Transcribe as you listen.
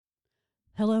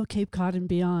Hello, Cape Cod and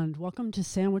beyond. Welcome to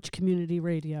Sandwich Community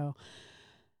Radio.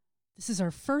 This is our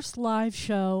first live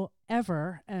show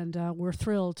ever, and we're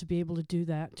thrilled to be able to do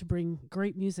that, to bring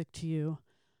great music to you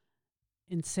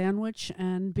in Sandwich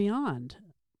and beyond.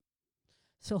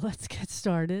 So let's get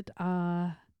started.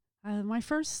 My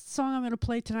first song I'm going to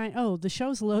play tonight, the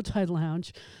show's Low Tide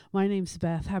Lounge. My name's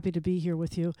Beth, happy to be here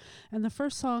with you. And the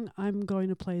first song I'm going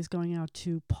to play is going out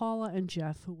to Paula and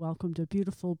Jeff, who welcomed a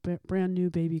beautiful brand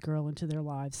new baby girl into their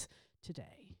lives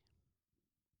today.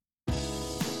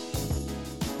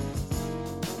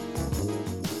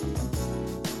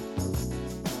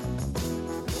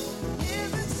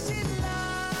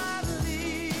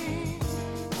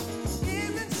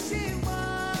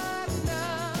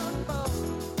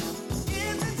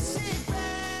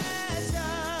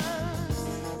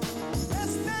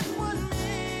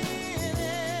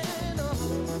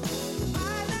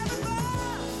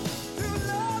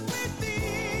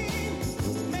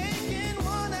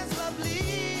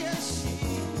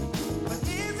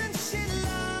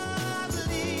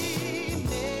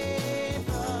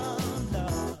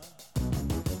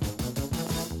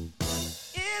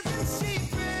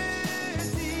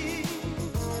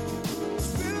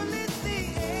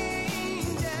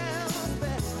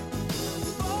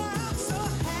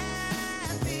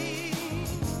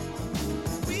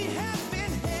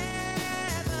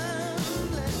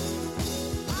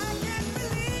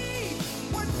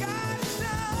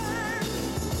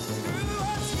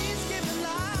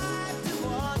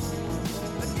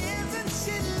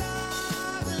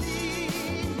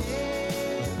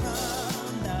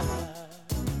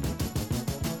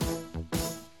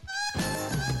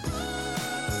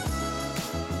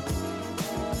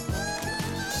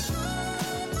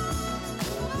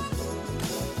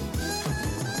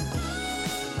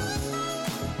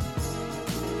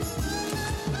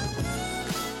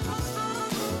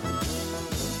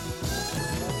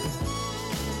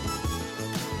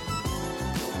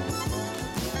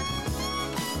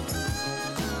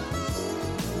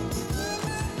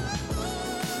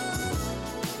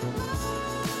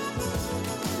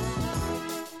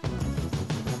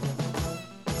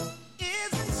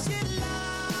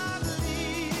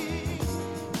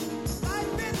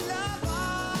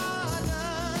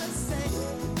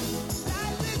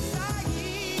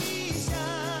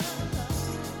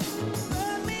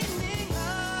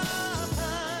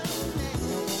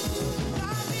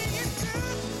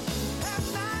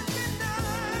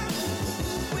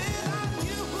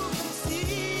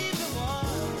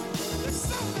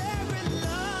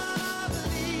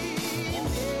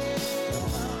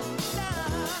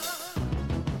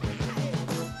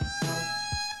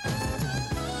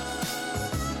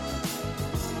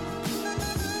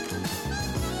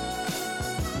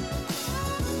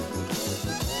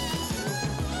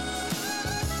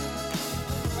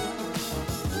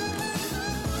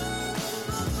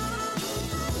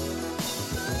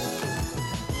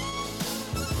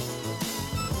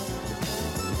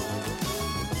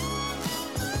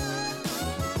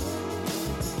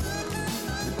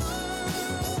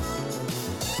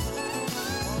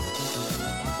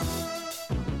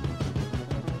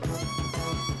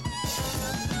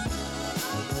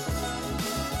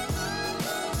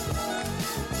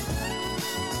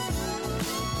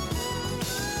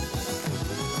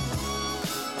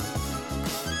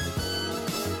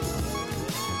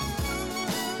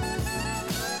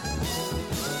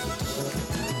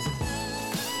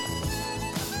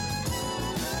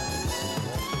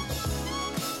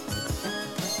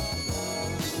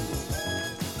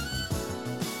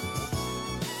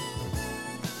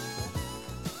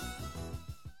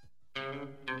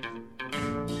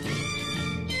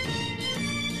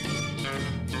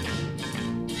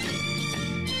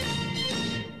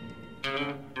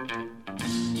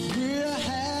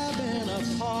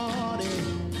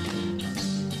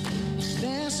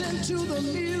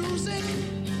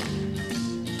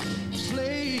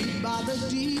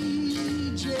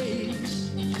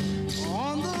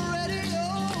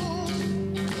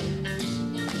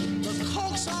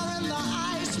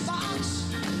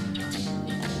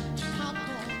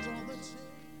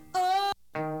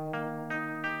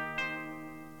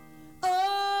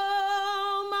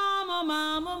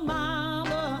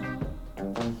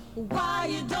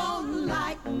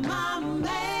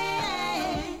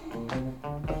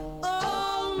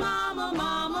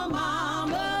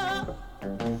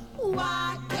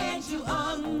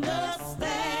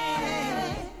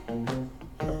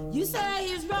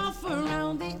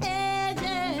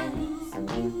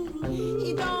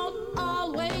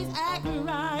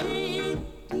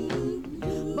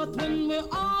 But when we're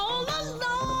all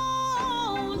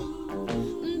alone,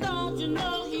 don't you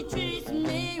know he treats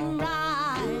me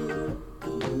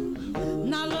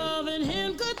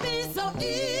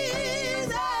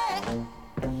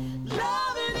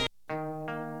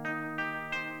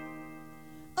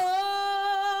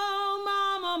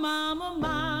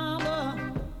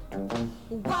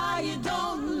why you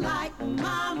don't like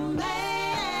my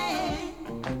man.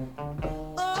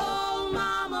 Oh,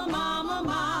 mama, mama,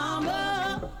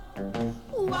 mama,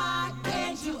 why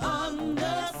can't you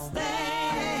understand?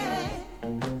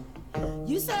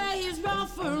 You say he's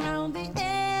rough around the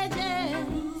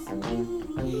edges,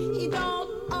 he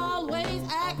don't always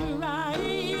act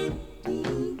right,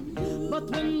 but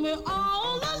when we're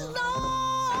all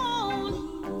alone,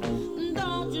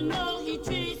 don't you know he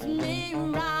treats me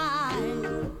right?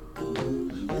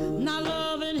 Now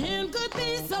loving him could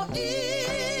be so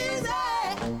easy,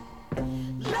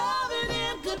 loving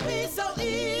him could be so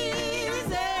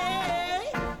easy,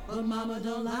 but mama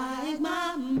don't like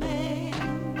my man.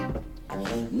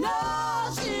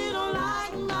 No, she don't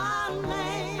like my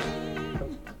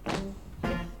man.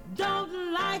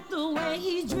 Don't like the way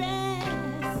he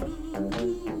dressed,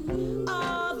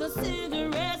 all the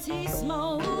cigarettes he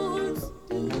smokes.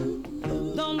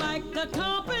 Don't like the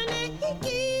company he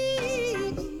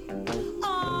keeps,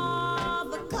 or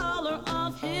the color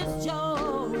of his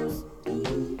jokes.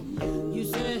 You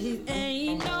said he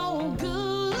ain't no good.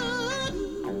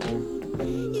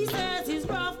 He says he's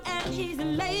rough and he's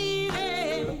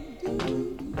lazy.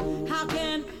 How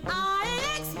can I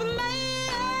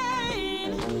explain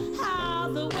how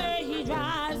the way he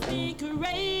drives me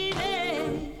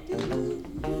crazy?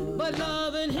 But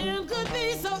loving him could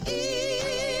be so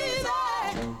easy.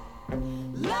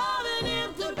 Loving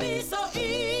him could be so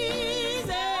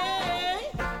easy.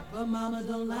 But mama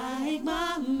don't like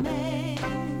my man.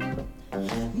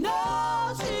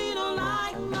 No, she don't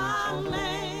like my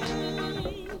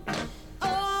man.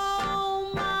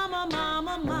 Oh, mama,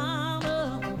 mama,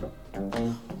 mama,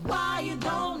 why you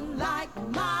don't like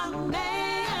my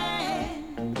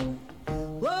man?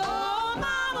 Oh,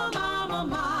 mama, mama,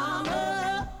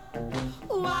 mama,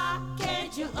 why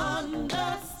can't you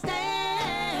understand?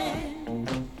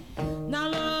 Now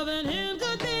loving him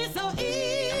could be so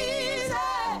easy.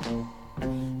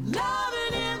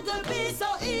 Loving him could be so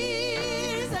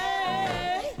easy.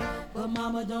 But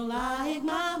mama don't like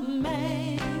my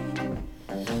man.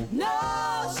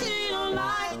 No, she don't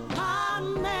like my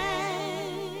man.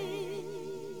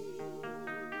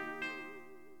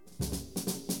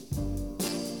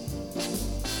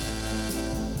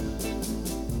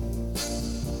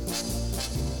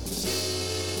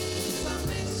 She's a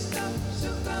mixed up,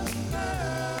 shook up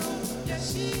girl. Yes,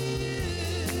 she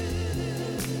is.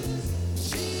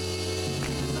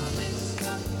 She's a mixed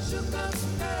up, shook up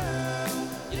girl.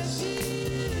 Yes, she is.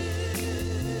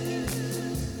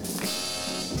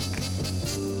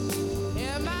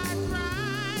 Am I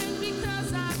crying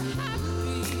because I'm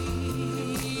happy?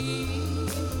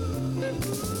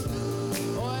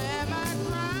 Or am I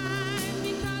crying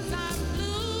because I'm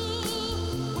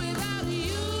blue without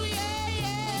you? Yeah,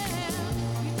 yeah.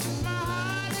 You took my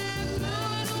heart and threw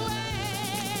it away.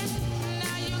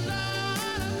 Now you're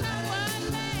gonna come one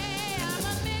day. I'm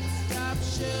a mixed up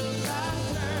sugar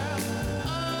girl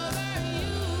over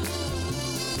you.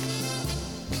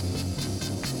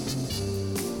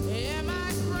 Am I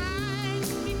crying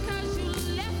because you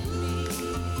left me?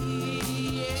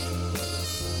 Yeah.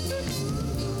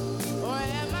 Or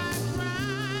am I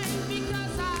crying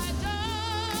because I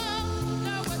don't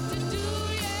know what to do?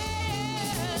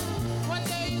 Yeah. One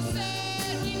day you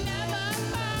said we never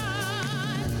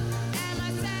part. Am I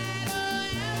sad or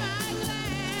am I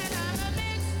glad? I'm a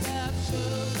mixed up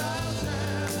sugar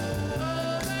girl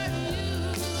over you.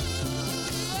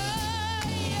 Oh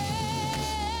yeah.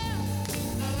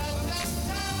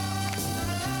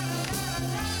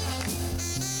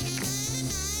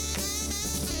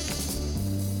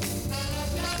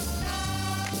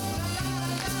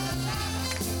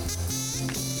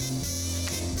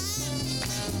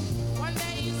 One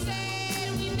day you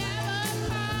said we never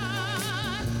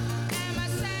part. Am I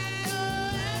sad or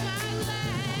am I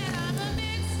glad? I'm a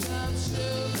mixed up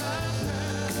sugar girl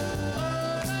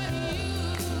over you.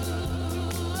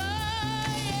 Oh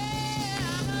yeah,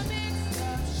 I'm a mixed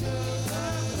up sugar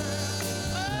girl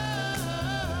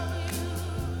over you.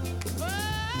 Oh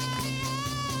yeah,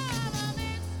 I'm a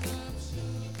mixed up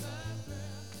sugar girl.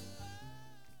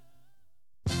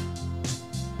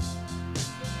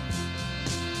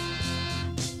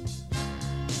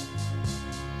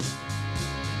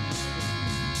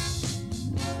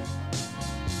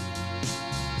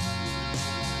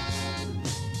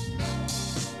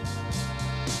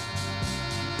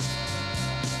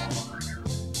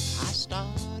 I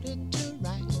started to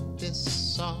write this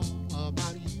song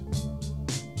about you,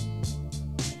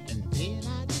 and then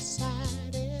I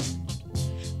decided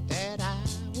that I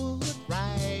would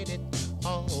write it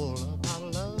all about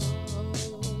love.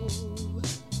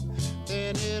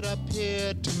 Then it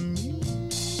appeared to me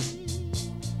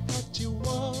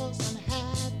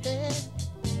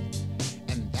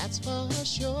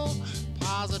sure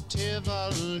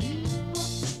positively.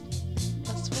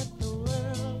 That's what the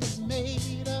world is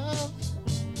made of.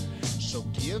 So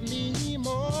give me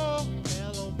more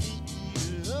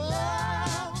L-O-V-E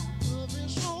love. Love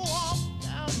is a walk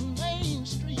down Main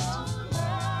Street.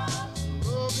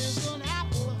 Love is an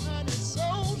apple, honey,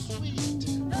 so sweet.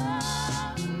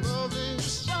 Love is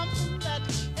something that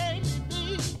can't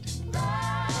be beat.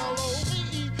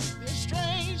 L-O-V-E is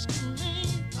strange to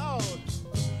me. Oh,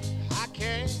 I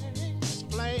can't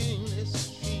explain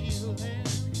this feeling.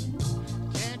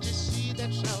 Can't you see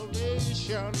that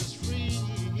salvation is free?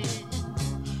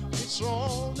 It's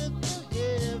all in the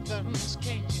heavens,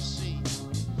 can't you see?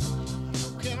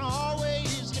 You can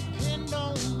always depend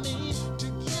on me to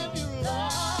give you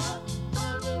love.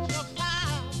 Love is a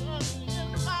fire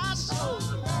in my soul.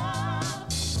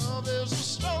 Love is a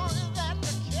story that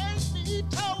can't be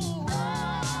told.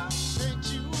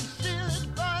 Make you feel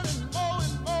it burning more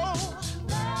and more.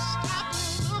 Stop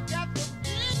and look at the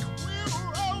big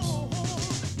wheel road.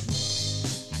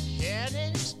 I can't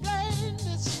explain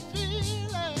this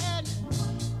feeling.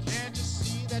 Can't you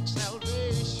see that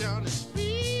salvation is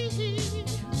free?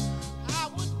 I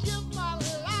would give my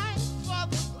life for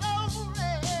the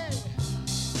glory,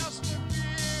 just to be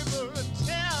able to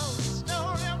tell the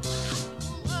story of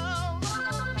love.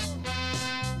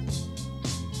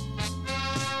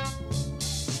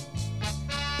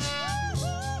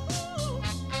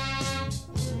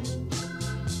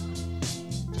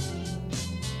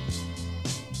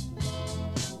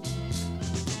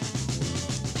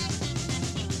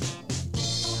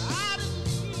 I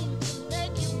didn't mean to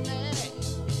make you mad.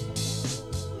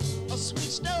 A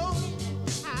sweet story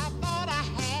I thought I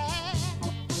had,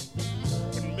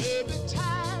 but maybe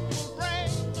time will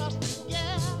bring us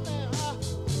together,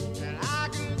 and I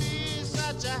can be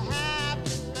such a happy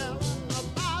feeling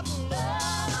about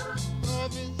love.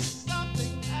 Love is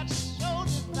something that's so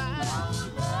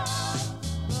divine.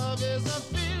 Love is a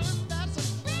feeling that's a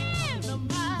friend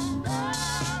of mine.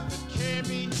 It can't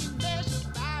be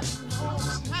measured by no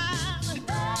time.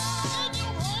 In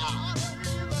your heart,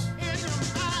 either in your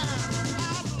mind.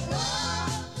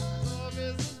 Love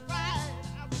is as bright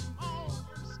as the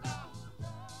morning star.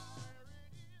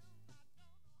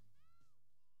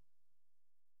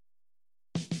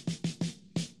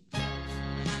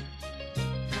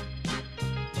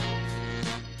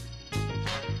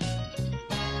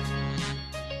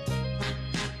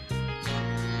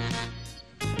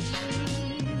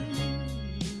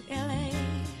 LA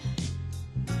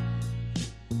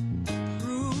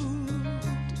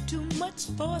proved too much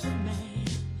for the man,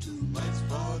 Too much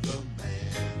for the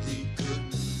man, he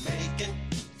couldn't make it.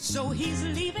 so he's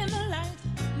leaving the life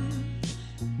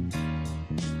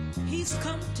he's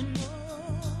come to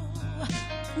know.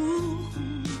 Ooh.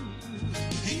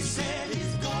 He said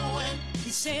he's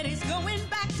He said he's going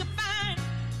back to find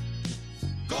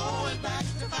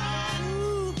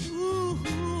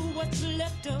what's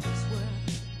left of his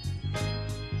world,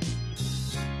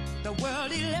 the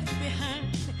world he left behind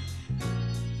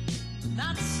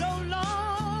not so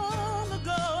long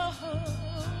ago.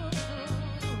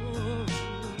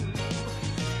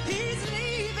 He's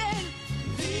leaving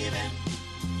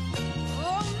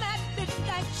on that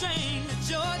midnight train to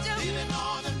Georgia. Leaving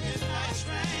on the midnight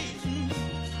train.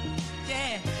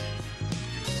 Yeah,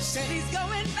 said he's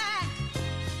going back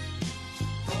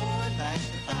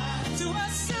To find to a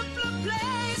simpler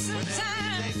place and whenever he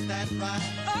time. takes that ride.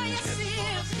 Oh, yes, he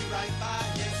is. Be right by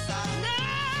his side.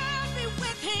 Now be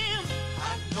with him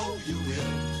I know you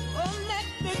will. on that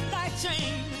midnight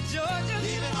train to Georgia.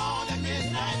 Leaving on the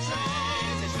midnight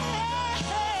train to Georgia.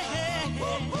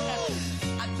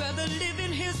 I'd rather live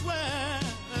in his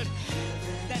world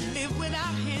than live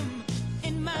without him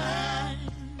in mine.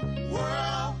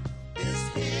 World is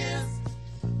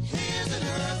his and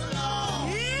hers alone.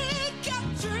 He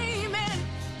kept dreaming,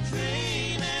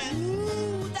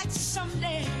 ooh, that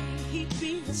someday he'd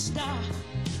be a star.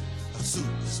 A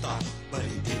superstar, but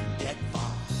he didn't get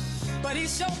far. But he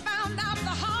sure found out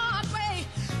the hard way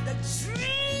that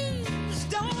dreams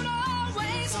don't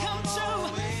always come true.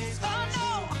 Oh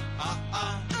no,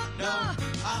 No.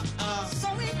 So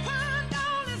he pawned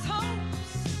all his hopes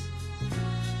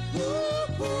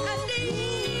and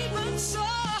even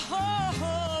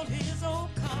sold his old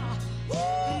car.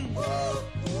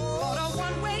 Bought a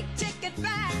one-way ticket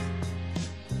back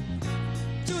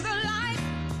to the life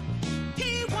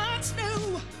he once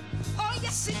knew. Oh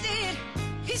yes he did.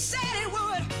 He said he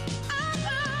would. I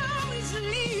know he's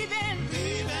leaving.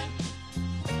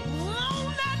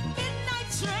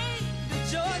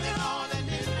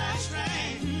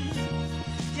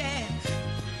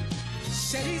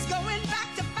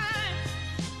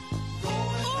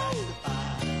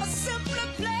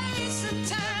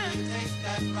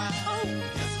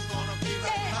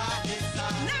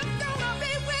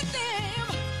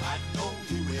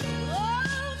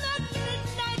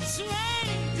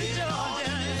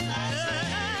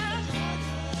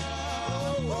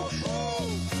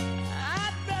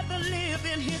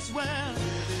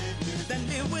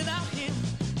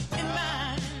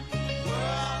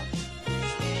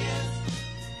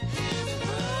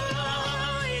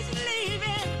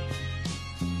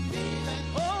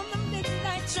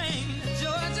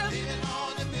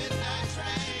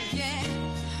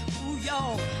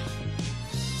 y'all.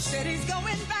 Said he's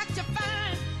going back to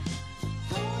find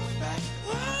Going back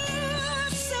to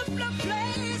a simpler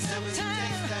place never and takes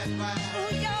time. that ride. Oh,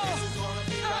 y'all. This is gonna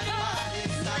be right by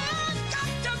his side. I've got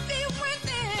to be with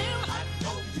him. I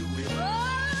know you will.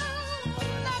 Oh,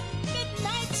 that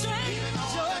midnight train, Even on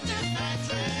that Georgia. midnight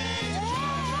train to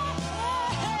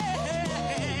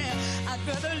I'd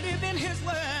rather live in his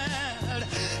world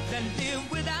than live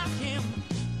without him.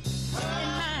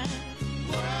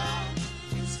 world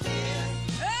is here.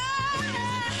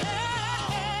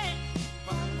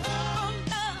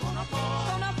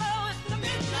 Gonna board the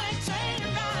midnight train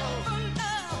ride for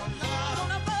love.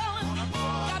 Gonna board,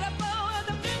 gotta board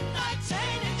the midnight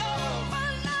train and go for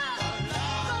love.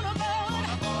 Gonna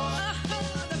board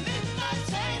the midnight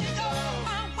train and go.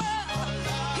 My world,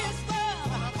 his world,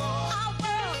 our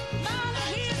world. Mine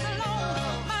and his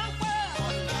alone. My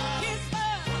world, his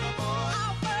world,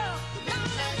 our world.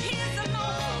 Mine and his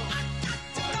alone. I got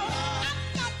to go. I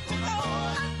got to go.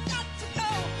 I got to go.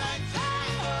 I got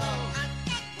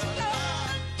to go.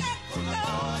 I got to go.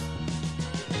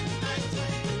 Midnight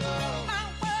train to go. My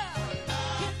world,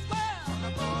 his world,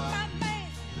 my man,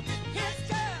 his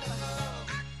girl.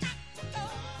 I got to go.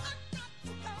 I got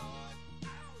to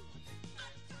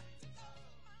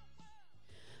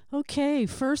go. Okay,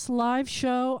 first live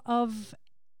show of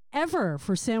ever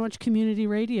for Sandwich Community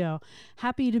Radio.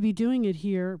 Happy to be doing it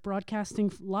here,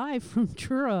 broadcasting live from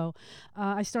Truro.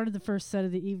 I started the first set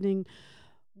of the evening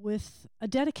with a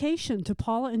dedication to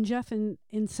Paula and Jeff in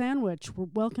Sandwich. We're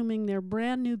welcoming their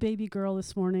brand new baby girl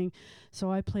this morning.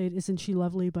 So I played Isn't She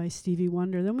Lovely by Stevie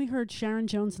Wonder. Then we heard Sharon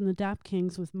Jones and the Dap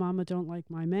Kings with Mama Don't Like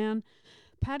My Man.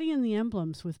 Patty and the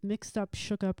Emblems with Mixed Up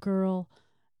Shook Up Girl.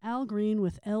 Al Green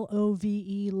with Love,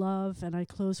 Love. And I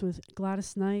close with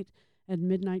Gladys Knight and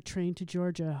Midnight Train to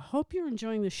Georgia. Hope you're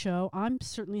enjoying the show. I'm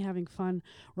certainly having fun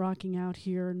rocking out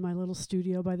here in my little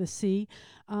studio by the sea.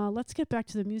 Let's get back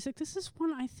to the music. This is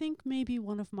one, I think, maybe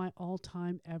one of my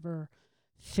all-time ever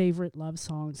favorite love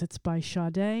songs. It's by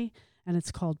Sade, and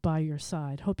it's called By Your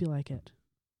Side. Hope you like it.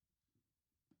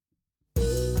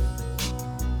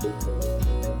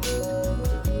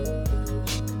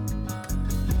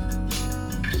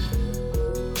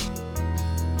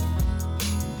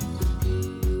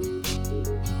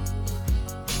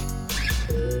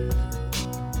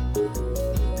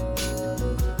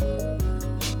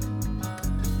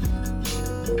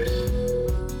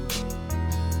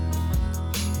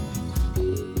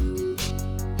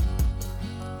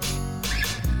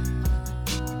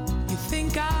 You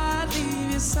think I'd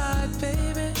leave your side,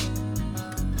 baby?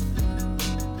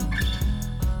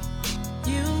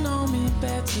 You know me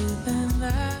better than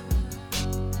that.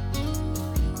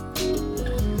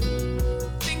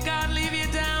 Think I'd leave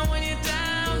you down when you're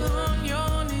down on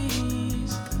your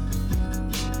knees?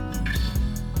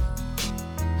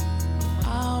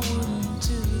 I wouldn't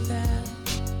do that.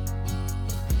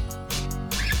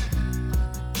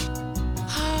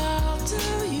 I'll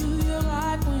tell you you're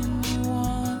right when you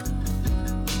want.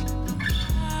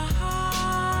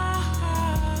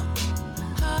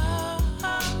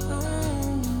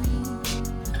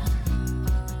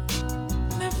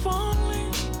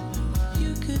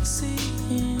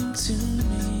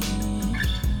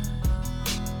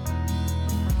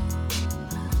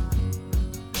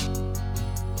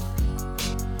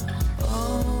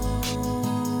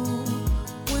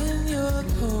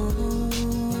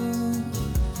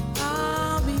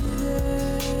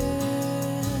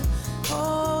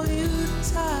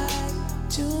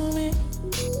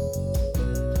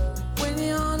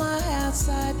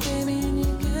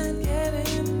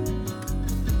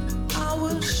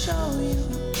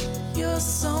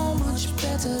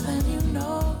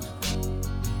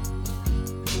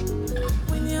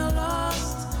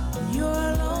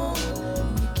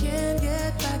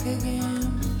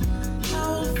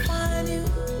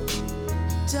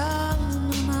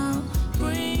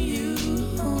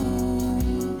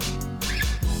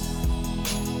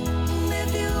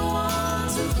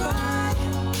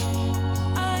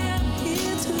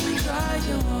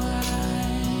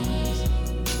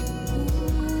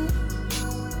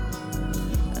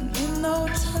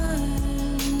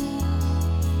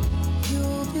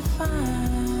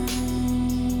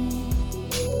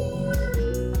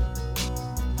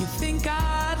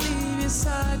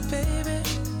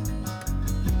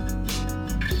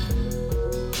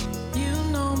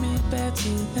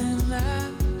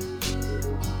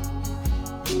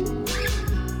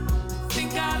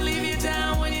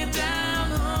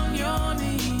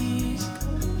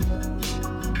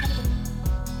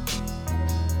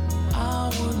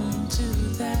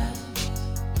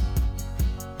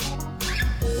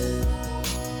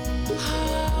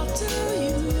 tell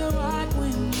you you're right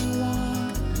when you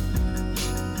want.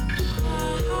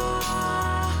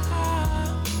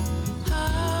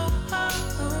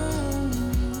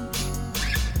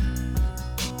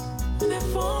 And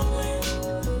if only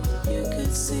you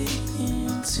could see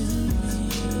into me.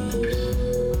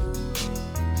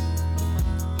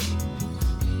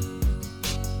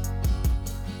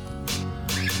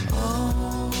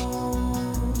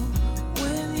 Oh,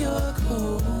 when you're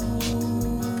cold,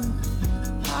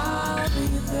 I'll be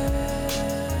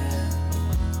there.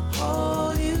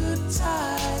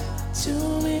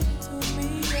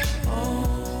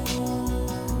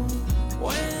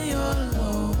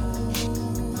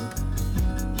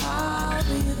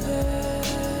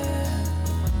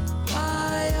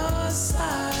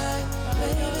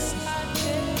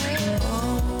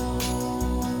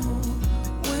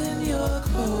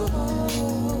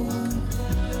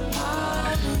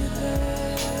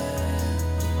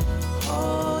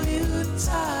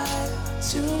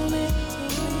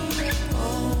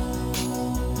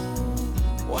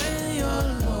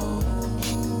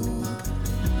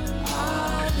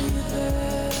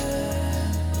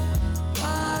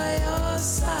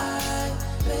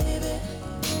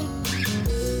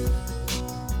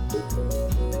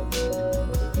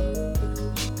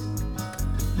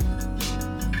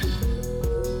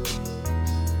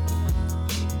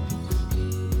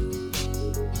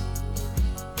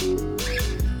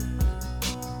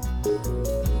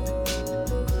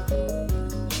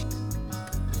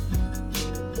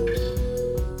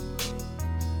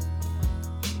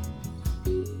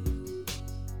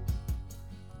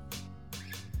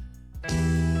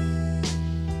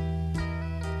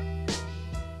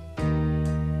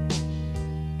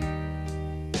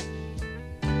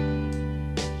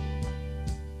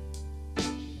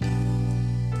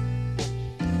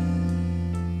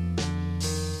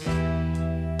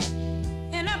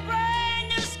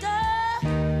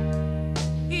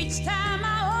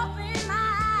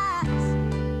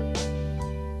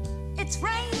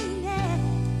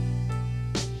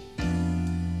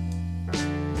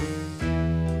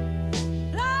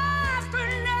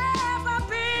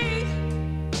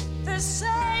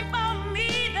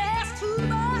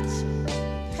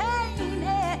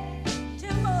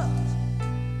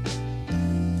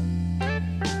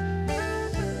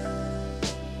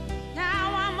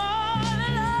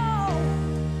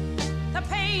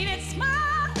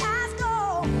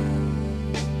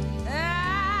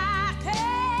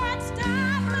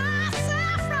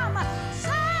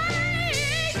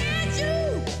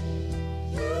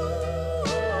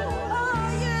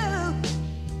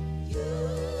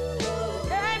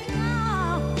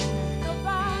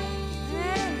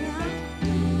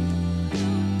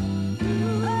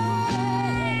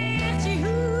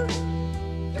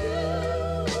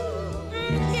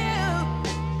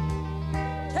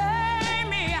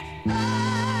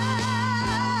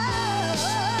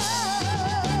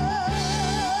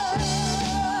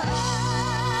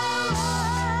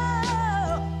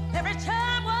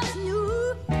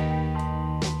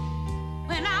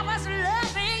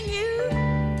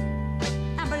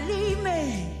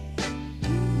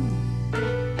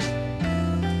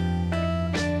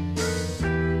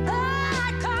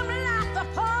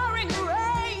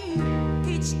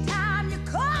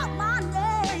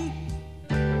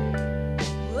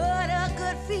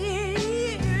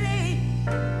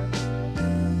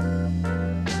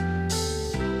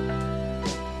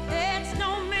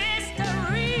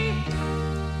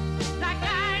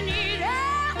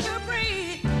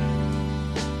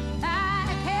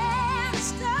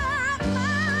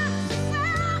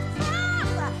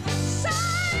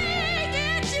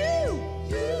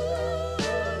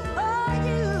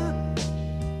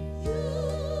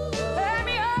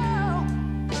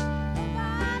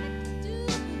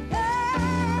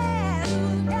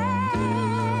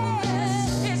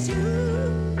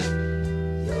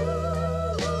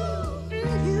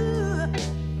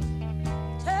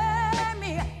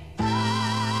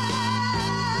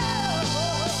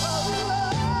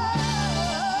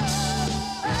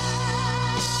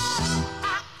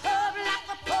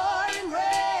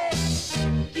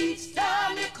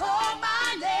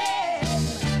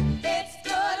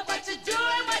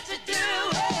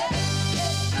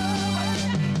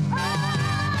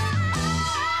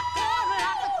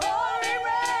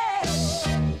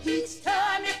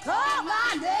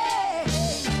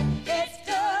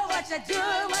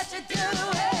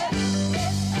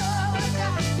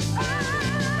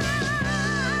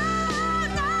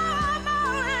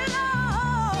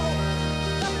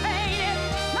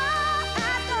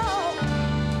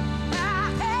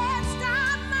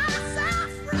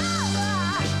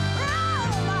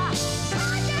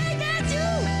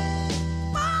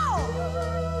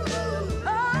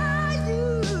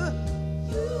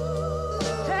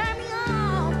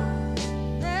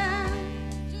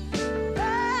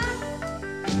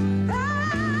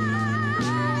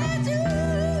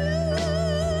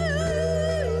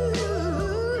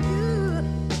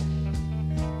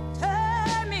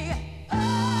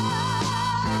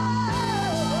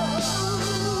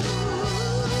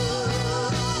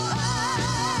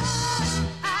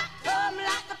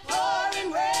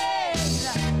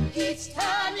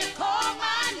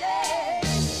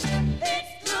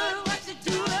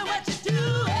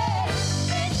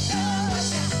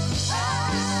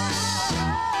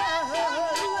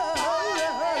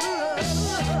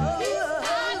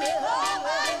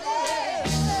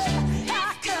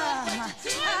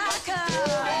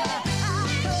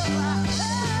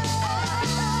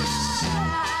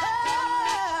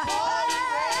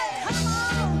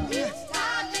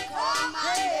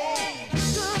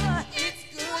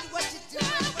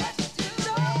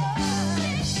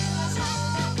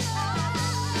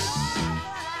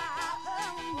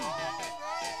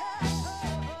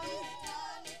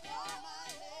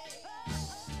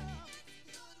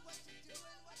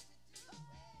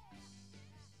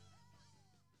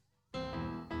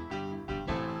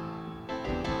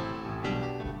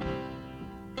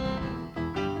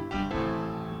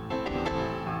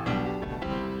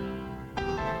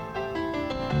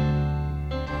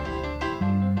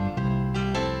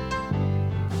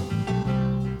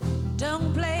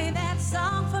 Don't play that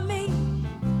song for me,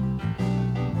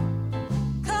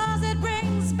 'cause it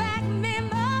brings back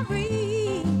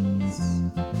memories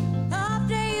of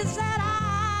days that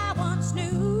I once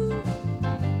knew,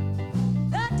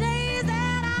 the days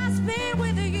that I spent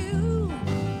with you.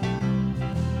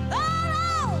 Oh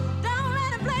no, don't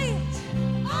let it play it.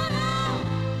 Oh no,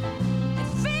 it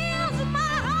fills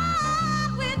my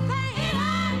heart with pain.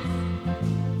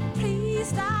 Please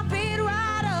stop it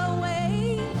right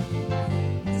away.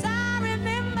 'Cause I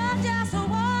remember just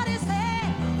what he said.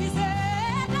 He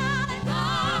said, darling,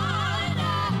 darling,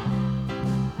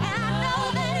 and I know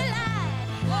that he lied.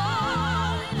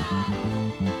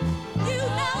 You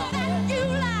know that you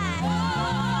lied.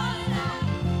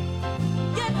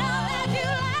 You know that you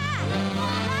lied.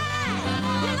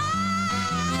 You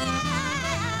lied.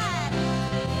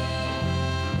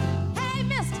 Hey,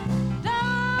 mister,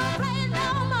 don't play it no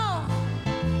more.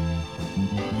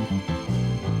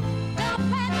 Don't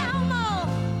play no more.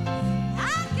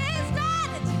 I can't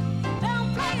stand it. Don't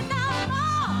play no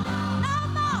more. No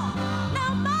more. No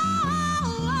more.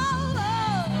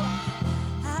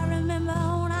 I remember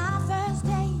on our first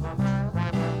date,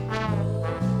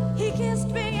 he kissed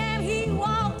me and he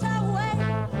walked away.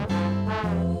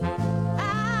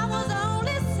 I was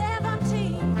only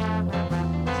 17.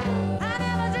 I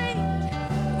never dreamed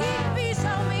he'd be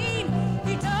so mean.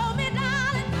 He told me,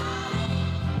 darling,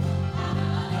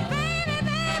 baby,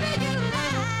 baby, you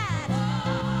lied.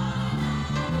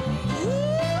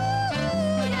 Ooh,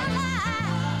 you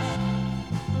lied.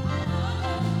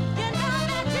 You know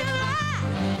that you lied.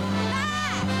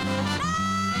 Lied,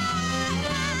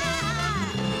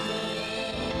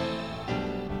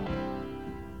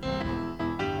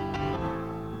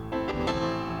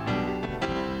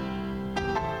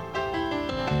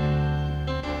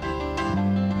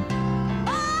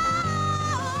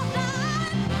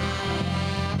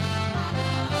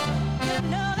 you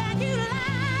know that you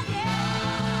lied, yeah.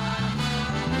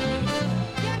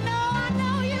 You know I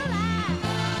know you lied.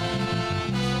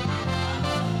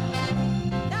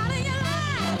 Darling, you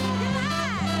lied. You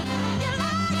lied. You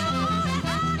lied. You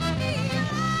wanted me. You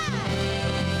lied.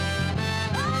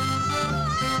 Oh,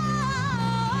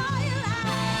 you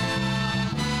lied.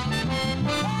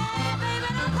 Oh, baby,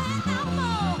 don't play it no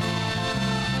more.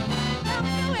 Don't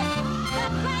do it.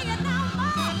 Don't play it no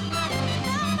more.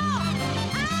 No more.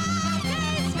 I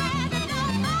can't stand it no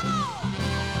more.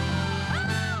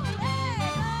 Oh, hey,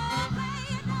 don't play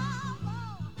it no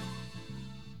more.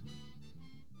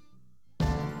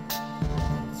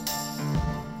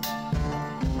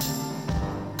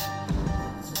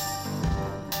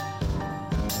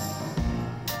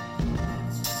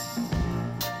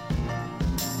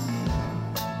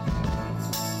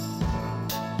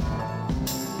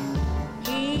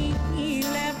 He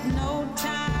left no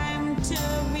time to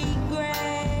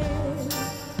regret.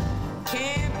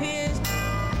 Kept his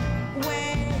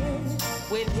way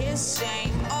with his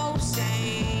same old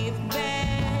safe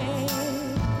bet.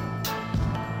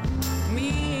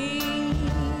 Me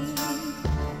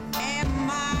and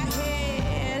my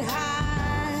head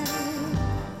high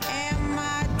and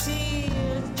my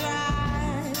tears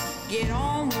dry. Get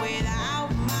on without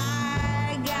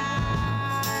my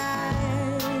guy.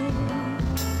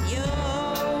 You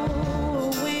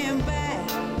went back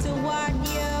to what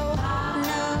you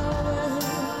know,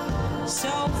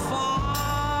 so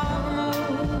far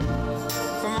removed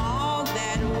from all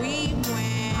that we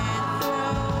went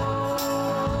through.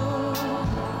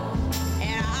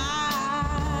 And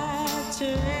I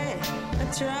tread a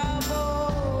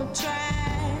troubled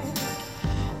track.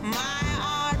 My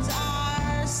odds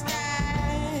are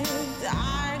stacked.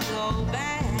 I go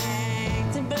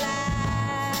back to black.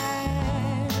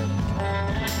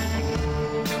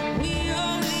 We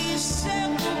only said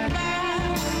goodbye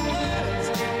with words.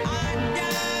 I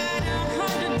died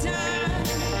 100 times.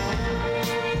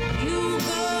 You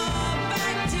go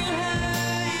back to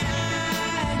her.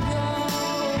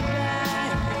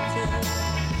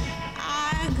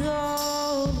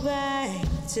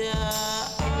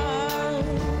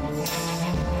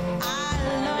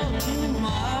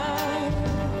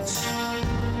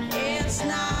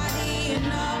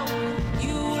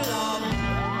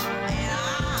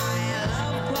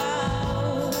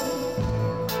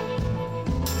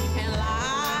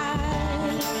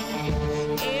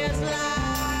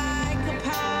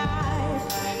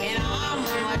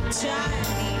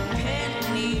 tiny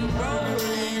penny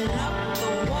rolling up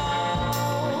the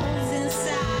walls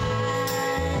inside.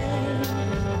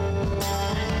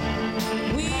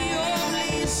 We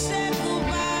only said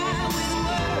goodbye with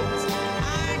words.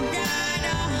 I died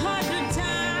 100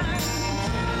 times.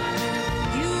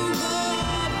 You go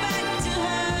back to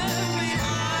her and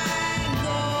I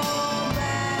go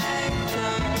back to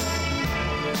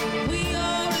her. We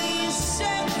only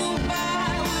said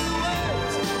goodbye with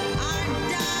words. I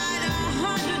died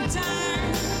 100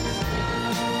 times.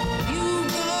 You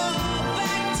go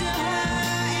back to her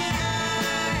and I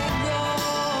go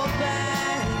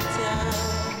back to her.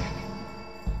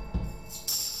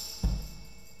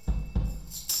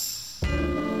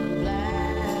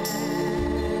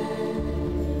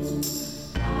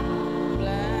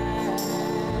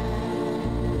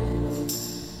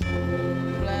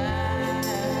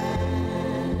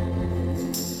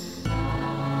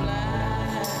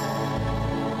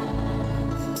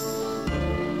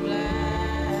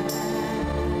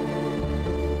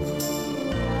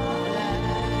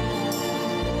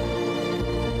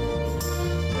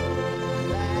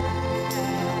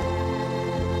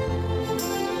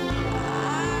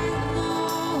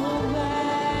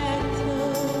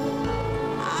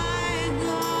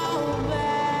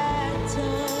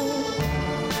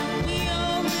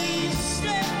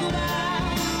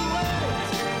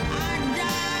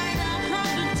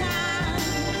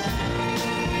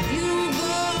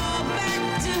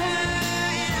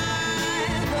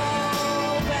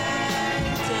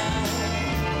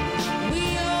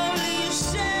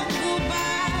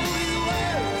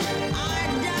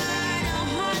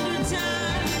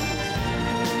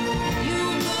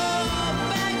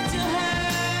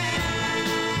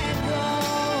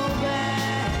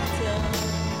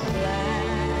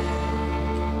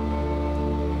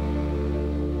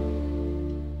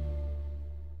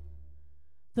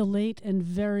 The late and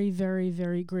very, very,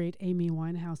 very great Amy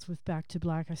Winehouse with Back to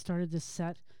Black. I started this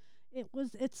set.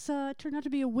 It's turned out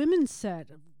to be a women's set.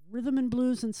 Rhythm and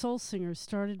blues and soul singers.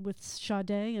 Started with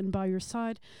Sade and By Your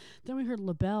Side. Then we heard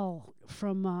LaBelle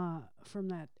from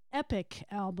that epic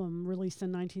album released in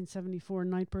 1974,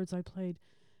 Nightbirds. I played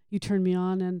You Turn Me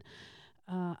On, and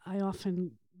I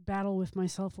often battle with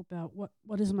myself about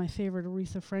what is my favorite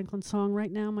Aretha Franklin song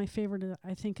right now. My favorite,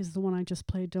 I think, is the one I just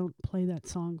played, Don't Play That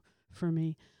Song for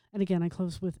Me. And again, I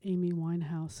close with Amy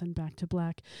Winehouse and Back to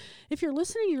Black. If you're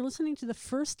listening to the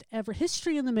first ever,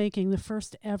 history in the making, the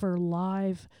first ever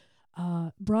live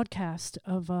broadcast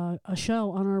of a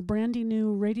show on our brandy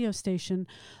new radio station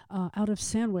out of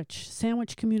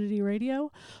Sandwich Community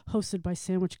Radio, hosted by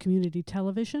Sandwich Community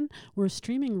Television. We're a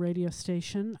streaming radio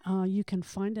station. You can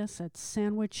find us at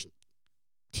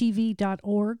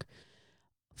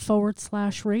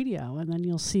sandwichtv.org/radio, and then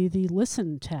you'll see the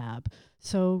listen tab.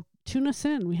 So tune us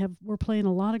in. We're playing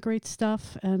a lot of great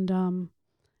stuff, and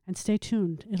stay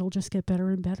tuned. It'll just get better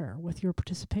and better with your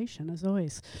participation, as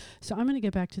always. So I'm going to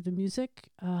get back to the music.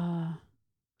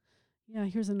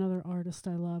 Here's another artist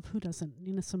I love. Who doesn't?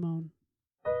 Nina Simone.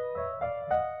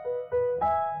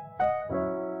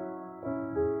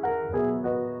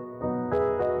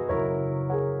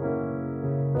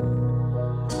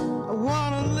 I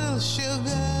want a little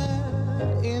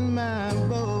sugar in my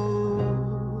bowl.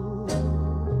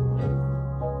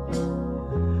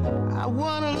 I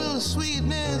want a little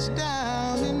sweetness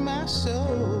down in my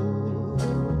soul.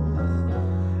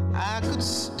 I could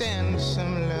stand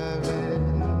some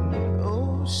loving,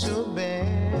 oh so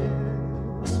bad.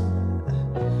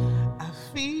 I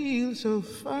feel so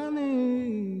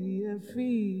funny, I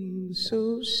feel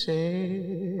so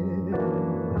sad.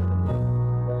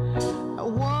 I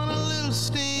want a little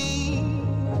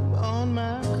steam on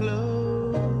my clothes.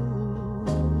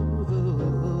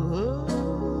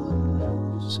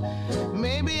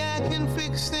 Maybe I can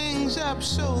fix things up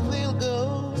so they'll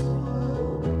go.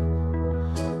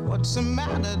 What's the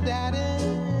matter, Daddy?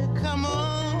 Come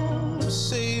on,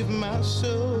 save my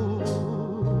soul.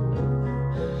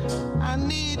 I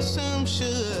need some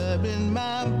sugar in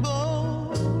my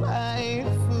bowl. I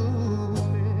ain't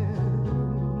fooling.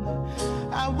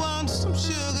 I want some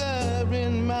sugar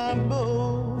in my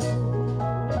bowl.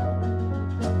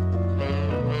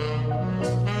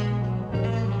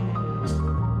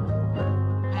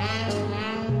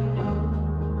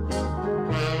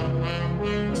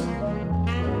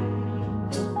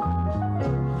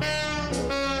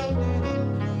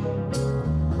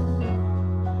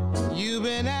 You've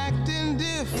been acting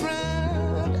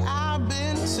different, I've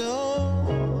been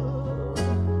told.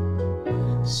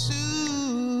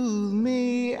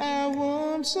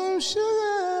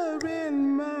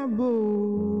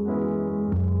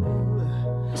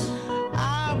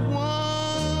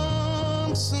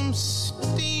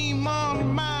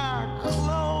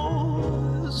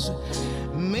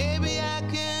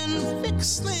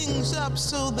 up,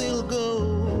 so they'll go.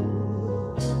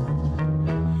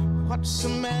 What's the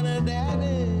matter,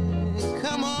 Daddy?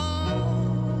 Come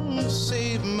on,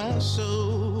 save my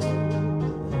soul.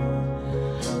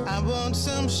 I want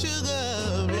some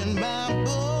sugar in my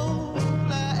bowl.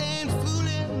 I ain't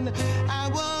fooling. I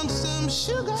want some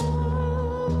sugar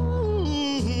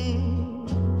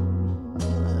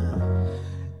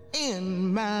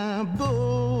in my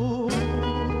bowl.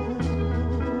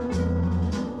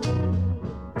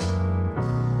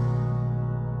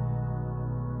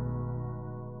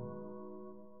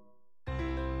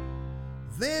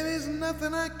 There is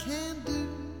nothing I can do,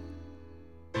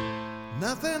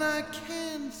 nothing I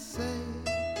can say,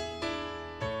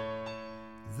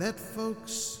 that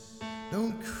folks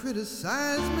don't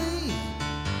criticize me.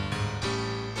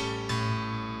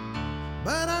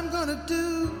 But I'm gonna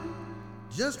do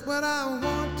just what I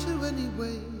want to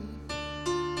anyway.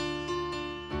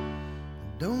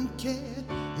 Don't care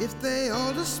if they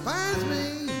all despise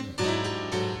me.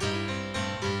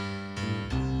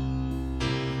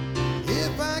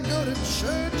 If I go to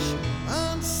church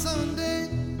on Sunday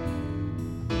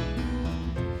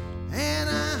and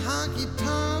I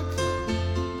honky-tonk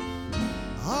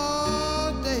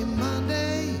all day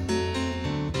Monday,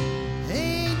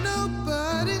 ain't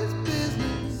nobody's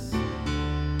business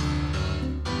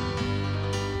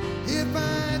if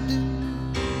I do.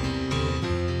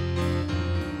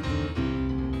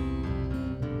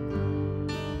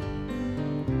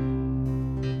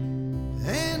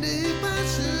 And if I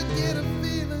should get a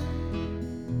feeling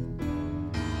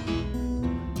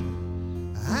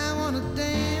I wanna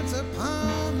dance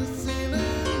upon the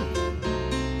ceiling,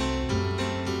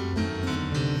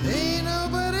 ain't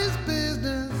nobody's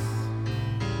business.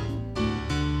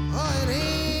 Oh, it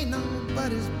ain't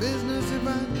nobody's business if I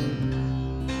do.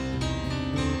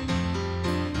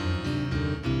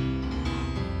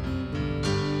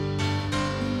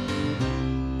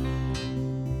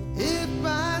 If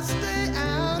I stay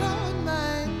out all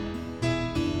night,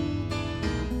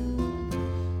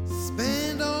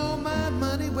 spend all my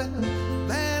money, well,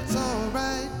 that's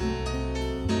alright.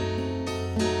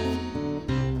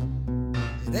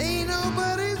 It ain't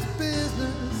nobody's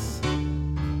business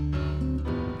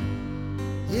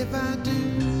if I do.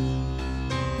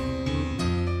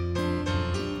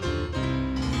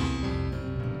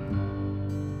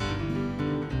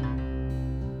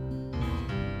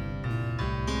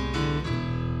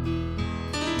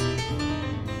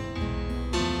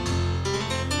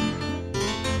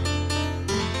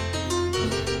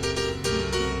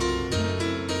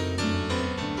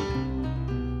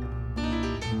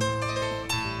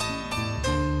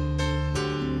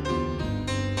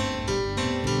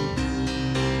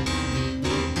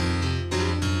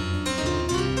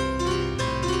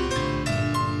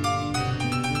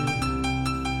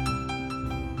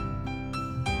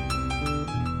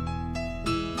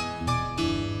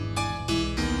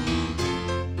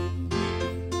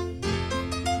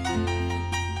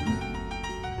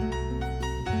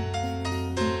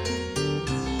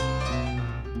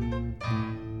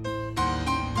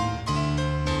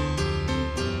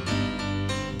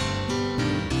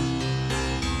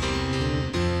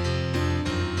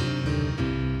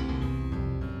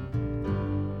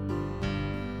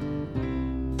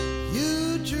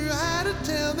 You try to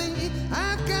tell me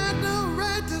I've got no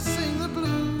right to sing the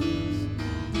blues.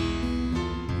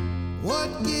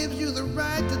 What gives you the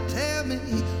right to tell me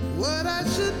what I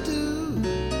should do?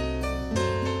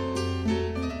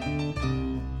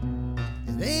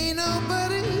 It ain't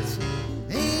nobody's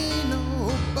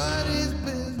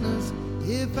business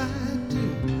if I do.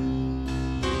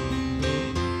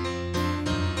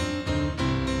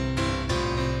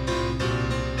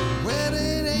 Well,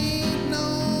 it ain't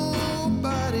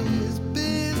nobody's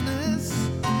business.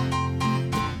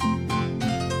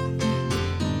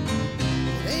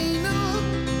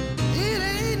 It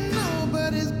ain't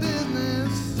nobody's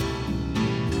business.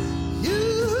 You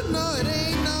know it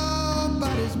ain't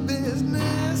nobody's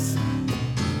business.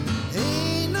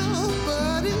 Ain't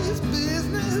nobody's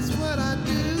business what I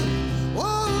do.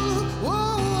 Whoa,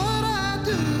 whoa, what I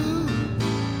do.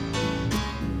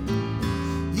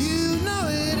 You know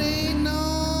it ain't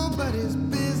nobody's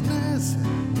business.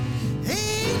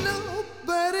 Ain't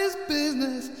nobody's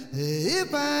business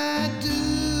if I do.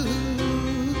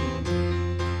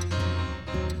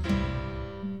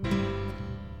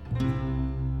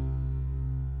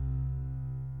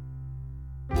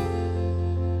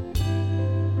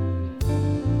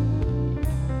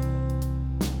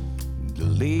 The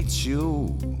late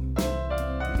show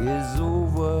is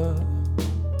over.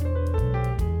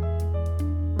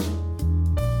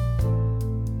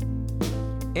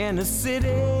 And the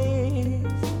city's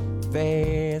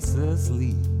fast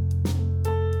asleep.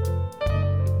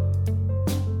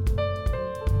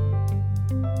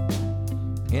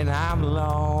 And I'm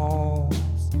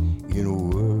lost in a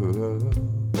world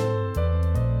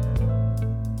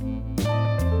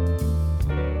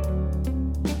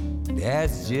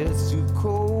that's just too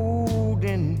cold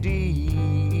and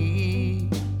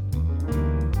deep.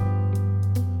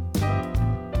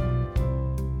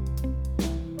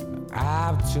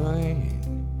 I've turned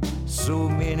so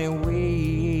many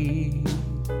ways.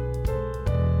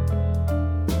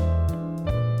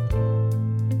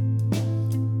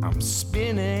 I'm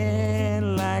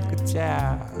spinning like a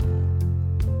child.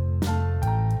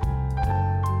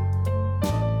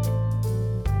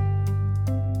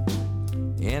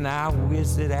 And I wish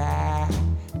that I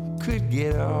could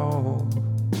get off.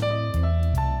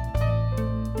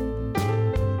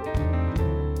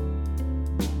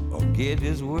 Or get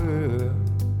this world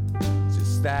to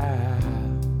stop.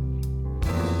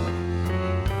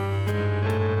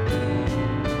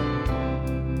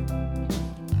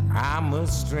 I'm a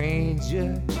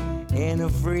stranger and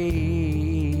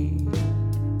afraid.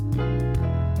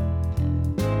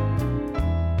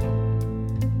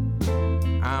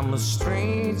 I'm a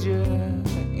stranger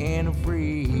and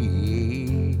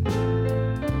afraid.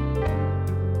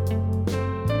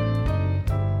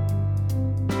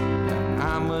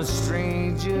 I'm a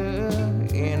stranger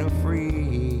and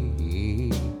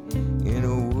afraid in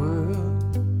a world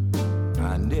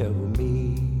I never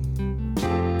made.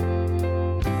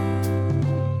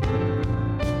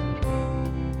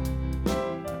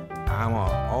 I'm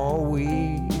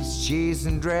always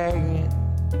chasing dragons.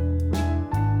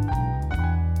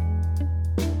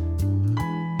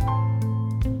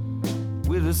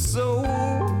 With a soul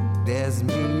that's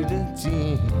made of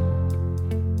tin.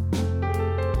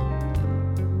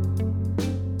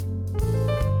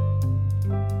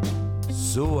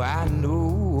 So I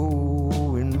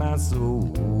know in my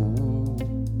soul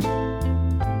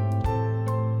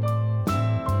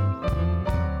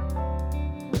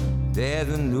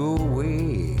there's no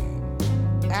way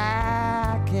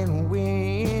I can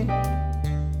win.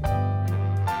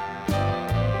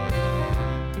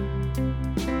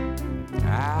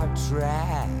 I've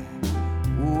tried,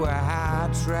 oh, I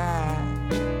tried.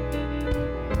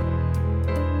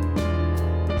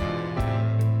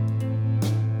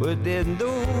 But there's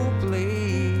no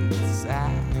place I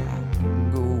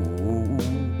can go.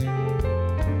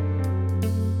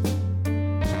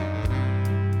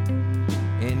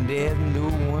 And there's no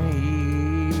one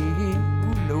here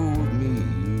who knows me.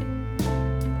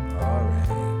 Alright.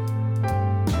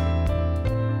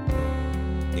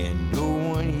 And no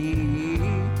one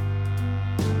here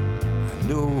I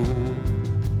know.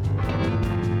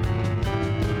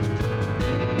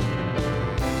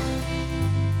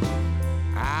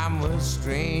 I'm a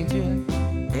stranger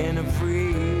and afraid.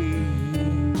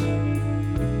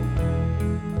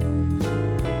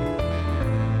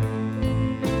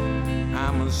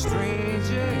 I'm a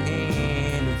stranger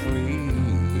and afraid.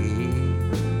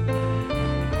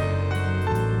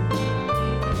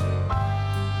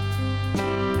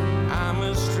 I'm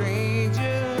a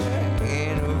stranger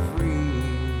and afraid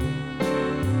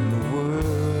in the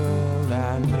world I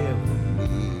never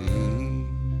made.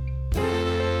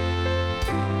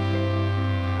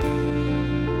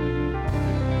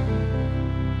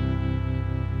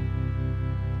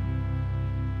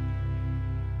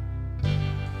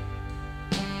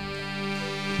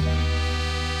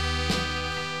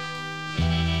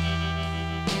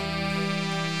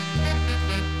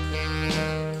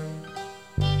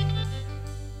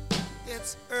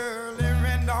 It's early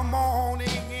in the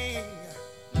morning,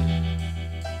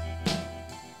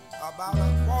 about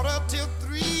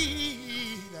 2:45.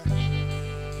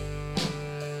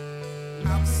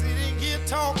 I'm sitting here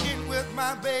talking with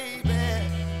my baby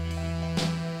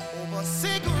over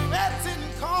cigarettes and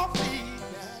coffee.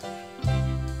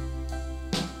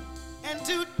 And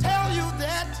to tell you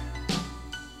that,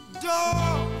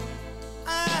 dog,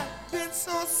 I've been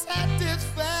so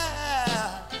satisfied.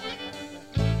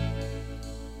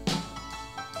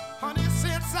 Honey,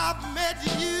 since I've met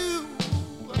you,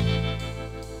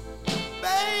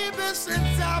 baby,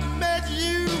 since I've met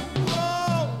you,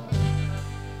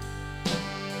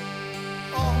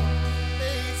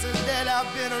 places that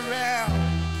I've been around,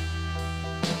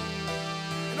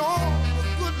 and all the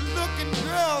good-looking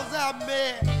girls I've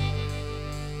met,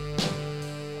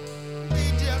 they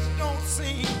just don't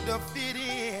seem to fit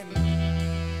in.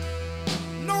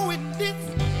 No, in this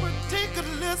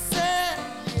particular set,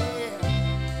 yeah.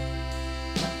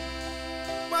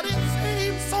 But it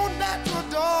seems so natural,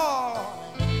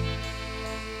 darling,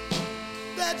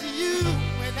 that you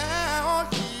and I are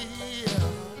here.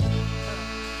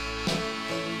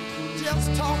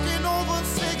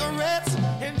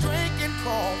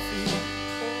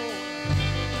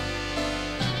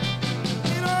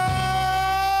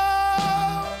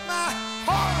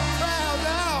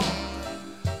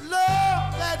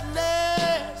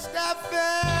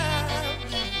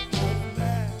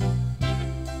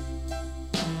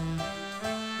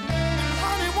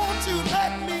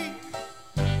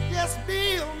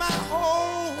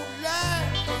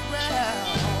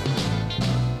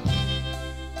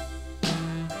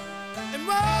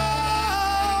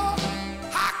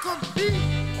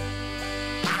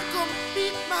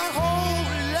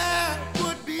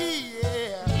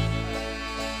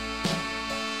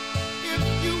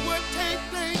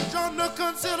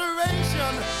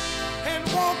 consideration and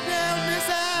walk down this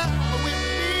aisle with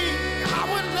me, I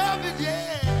would love it,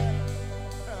 yeah.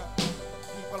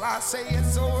 People, I say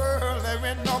it's so early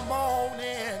in the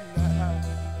morning.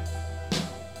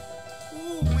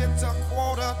 Ooh, it's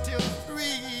 2:45.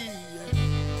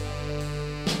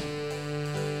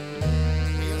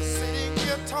 We're sitting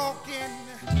here talking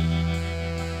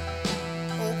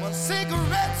over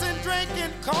cigarettes and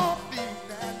drinking coffee,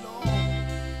 that Lord.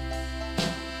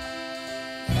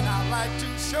 And I'd like to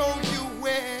show you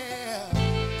where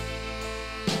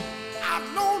I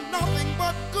know nothing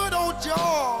but good old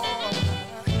joy.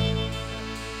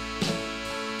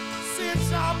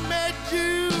 Since I met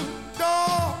you,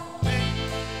 darling,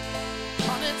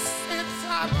 honey, since I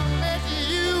met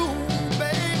you,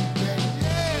 baby,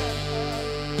 yeah.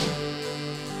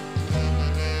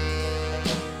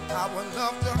 I would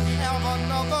love to have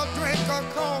another drink of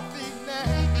coffee now.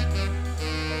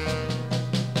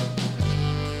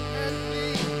 And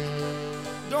please,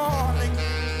 darling,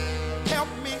 help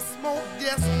me smoke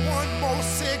just one more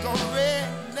cigarette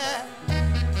now.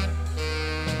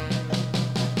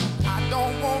 I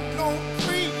don't want no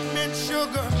cream and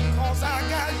sugar, 'cause I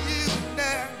got you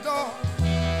now, darling.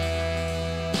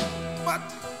 But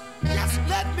just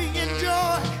let me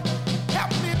enjoy,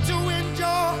 help me to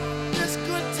enjoy this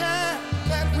good time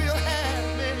that we'll have,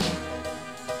 man.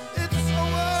 It's so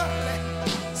early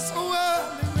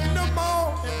in the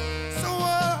morning, so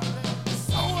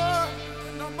early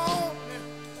in the morning,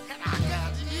 and I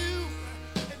got you,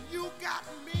 and you got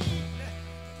me.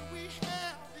 We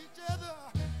have each other,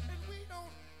 and we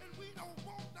don't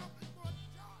want nothing but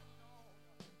joy,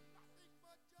 nothing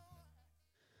but joy.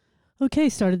 Okay,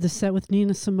 started the set with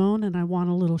Nina Simone and I Want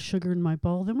a Little Sugar in My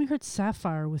Bowl. Then we heard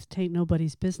Sapphire with Tain't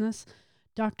Nobody's Business,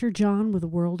 Dr. John with A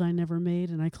World I Never Made,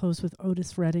 and I closed with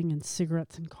Otis Redding and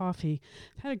Cigarettes and Coffee.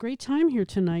 I've had a great time here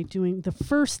tonight doing the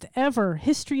first ever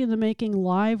History in the Making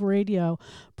live radio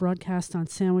broadcast on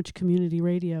Sandwich Community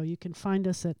Radio. You can find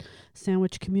us at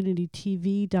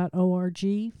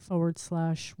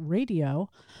sandwichcommunitytv.org/radio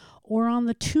or on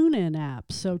the TuneIn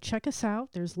app. So check us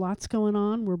out. There's lots going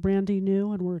on. We're brandy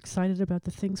new and we're excited about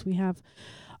the things we have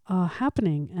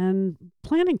happening and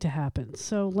planning to happen.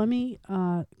 So let me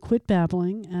quit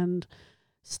babbling and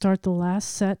start the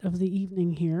last set of the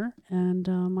evening here. And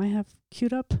I have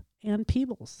queued up Ann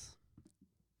Peebles.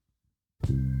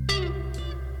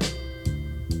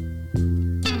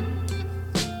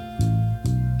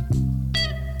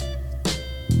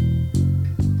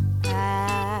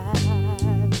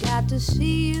 I've got to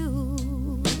see you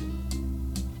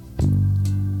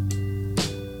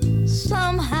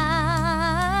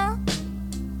somehow.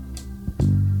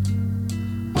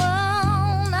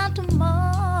 Well, not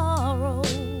tomorrow,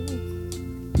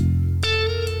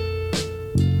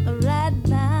 right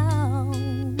now.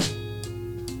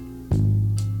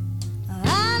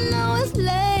 I know it's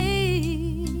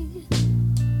late.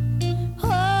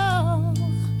 Oh,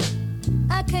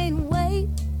 I can't wait.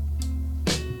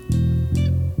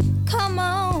 Come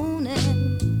on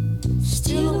and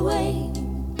steal away.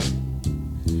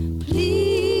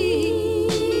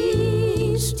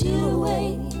 Please steal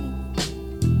away.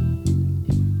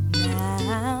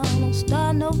 Now don't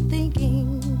start no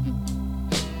thinking,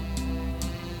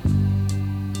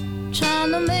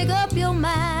 trying to make up your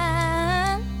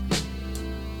mind.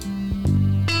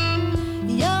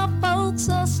 Your folks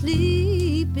are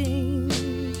sleeping.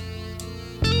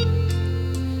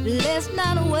 Let's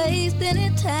not waste any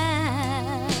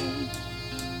time.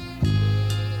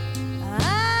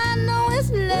 I know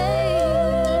it's late.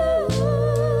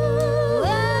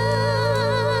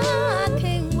 I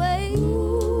can't wait.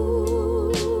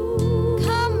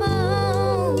 Come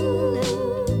on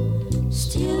and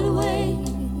steal away.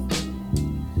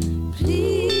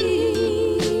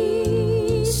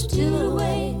 Please steal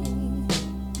away.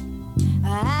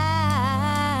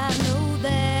 I know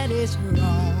that it's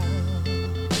wrong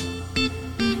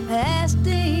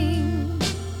asking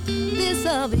this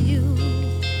of you.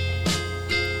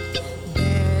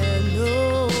 There's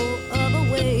no other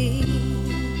way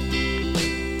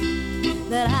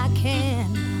that I can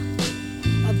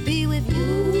be with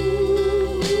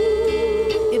you.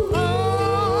 If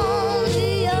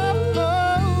only a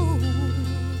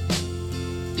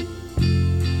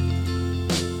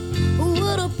fool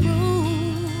would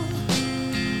approve.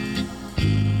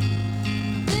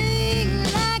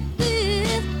 Things like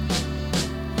this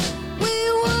we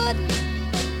wouldn't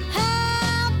have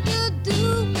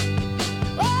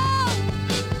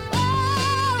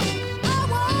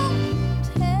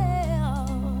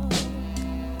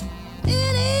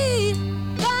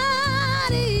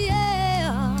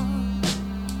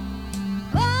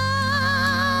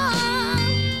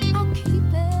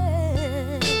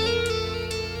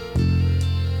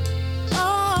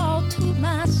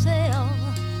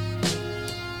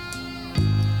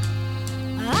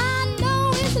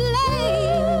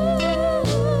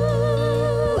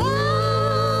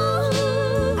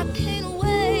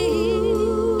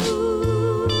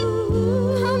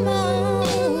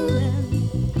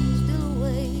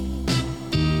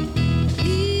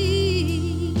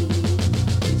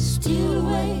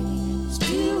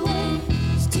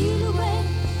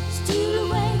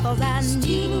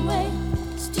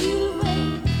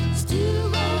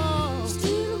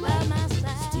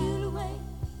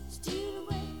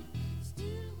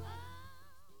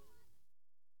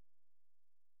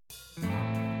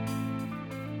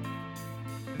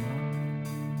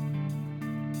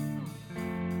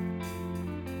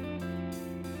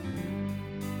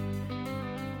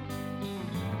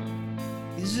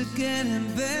Is it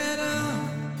getting better?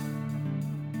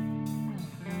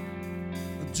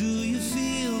 Or do you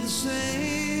feel the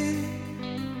same?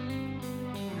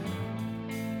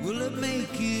 Will it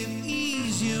make it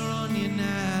easier on you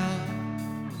now?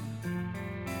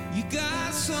 You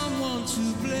got someone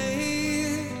to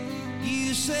blame.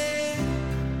 You say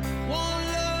one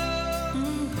love,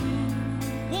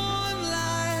 one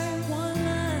life,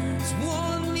 it's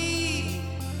one need,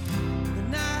 the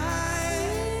night.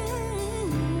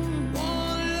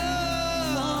 One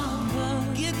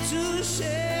love, get to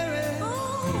share it.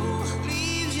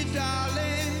 Leaves you,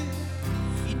 darling.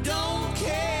 You don't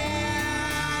care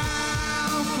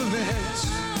for this.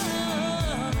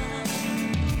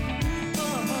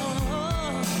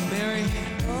 Mary.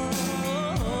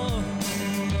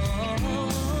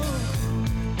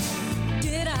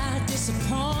 Did I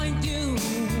disappoint you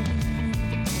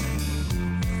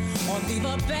or leave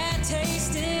a bad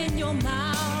taste in your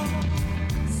mouth?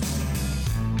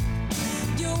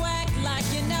 You act like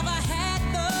you never had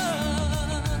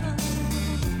love,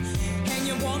 and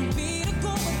you want me to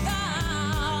go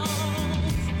without.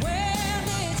 Well,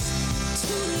 it's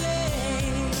too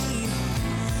late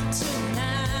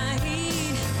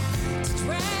tonight to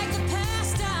drag the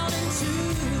past out into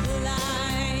the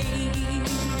light.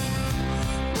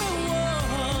 We're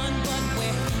one, but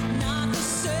we're not the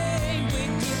same. We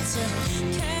get to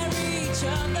carry each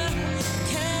other,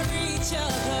 carry each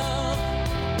other.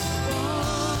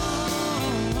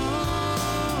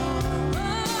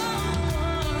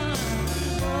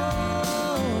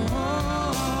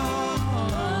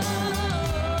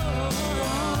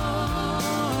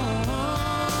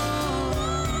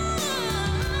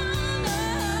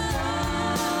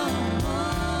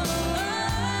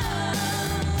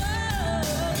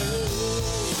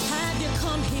 Have you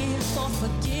come here for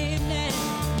forgiveness?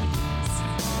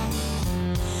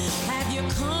 Have you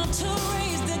come to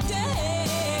raise the dead?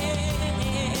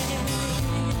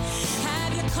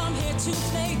 Have you come here to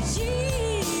play Jesus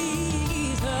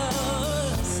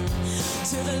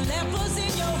to the lepers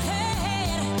in your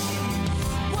head?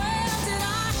 Well, did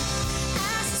I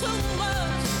ask too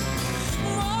much?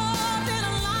 More than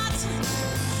a lot.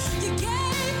 You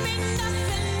gave me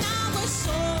nothing, now it's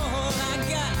all I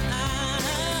got.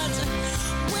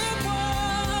 We're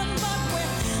one, but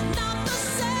we're not the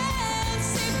same.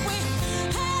 See, we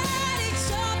had each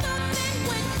other, think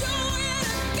we're doing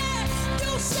again.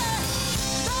 You said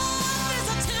love is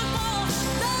a temple,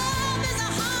 love is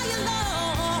a higher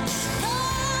law.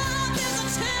 Love is a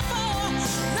temple,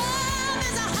 love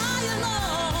is a higher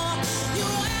law. You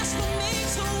asked for me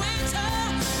to enter,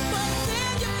 but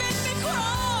then you make me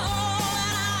crawl,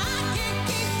 and I can't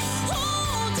keep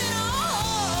holding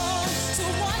on to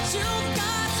what you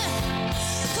got,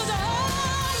 'cause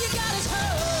all you got is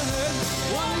hurt.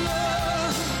 One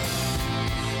love,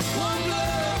 one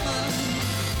blood,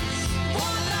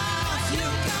 one life. You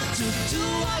got to do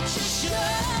what you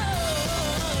should.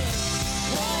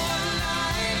 One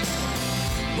life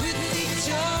with each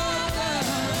other,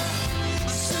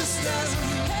 sisters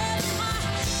and my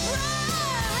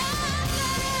brothers.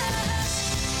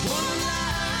 One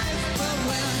life, but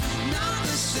we're not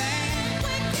the same.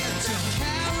 We get to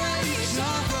carry each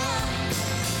other,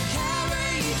 carry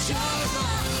each other.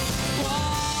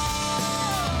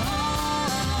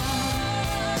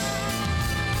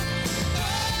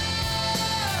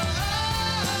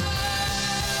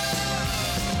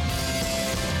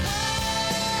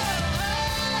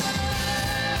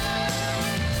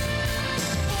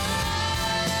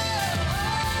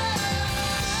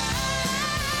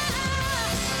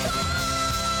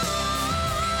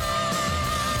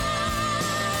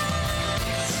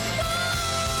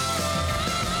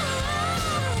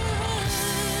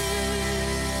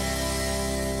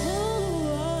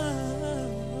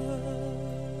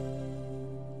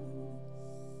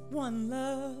 One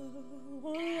love,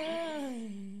 one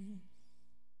life.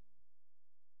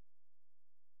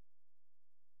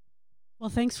 Well,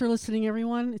 thanks for listening,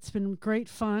 everyone. It's been great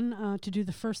fun to do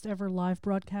the first ever live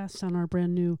broadcast on our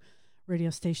brand new radio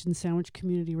station, Sandwich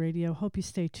Community Radio. Hope you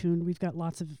stay tuned. We've got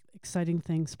lots of exciting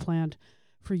things planned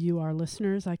for you, our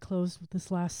listeners. I closed this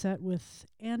last set with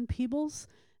Ann Peebles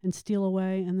and Steal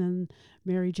Away, and then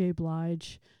Mary J.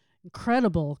 Blige.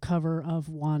 Incredible cover of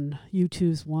One,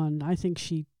 U2's One. I think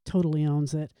she totally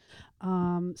owns it.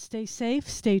 Stay safe,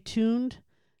 stay tuned.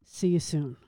 See you soon.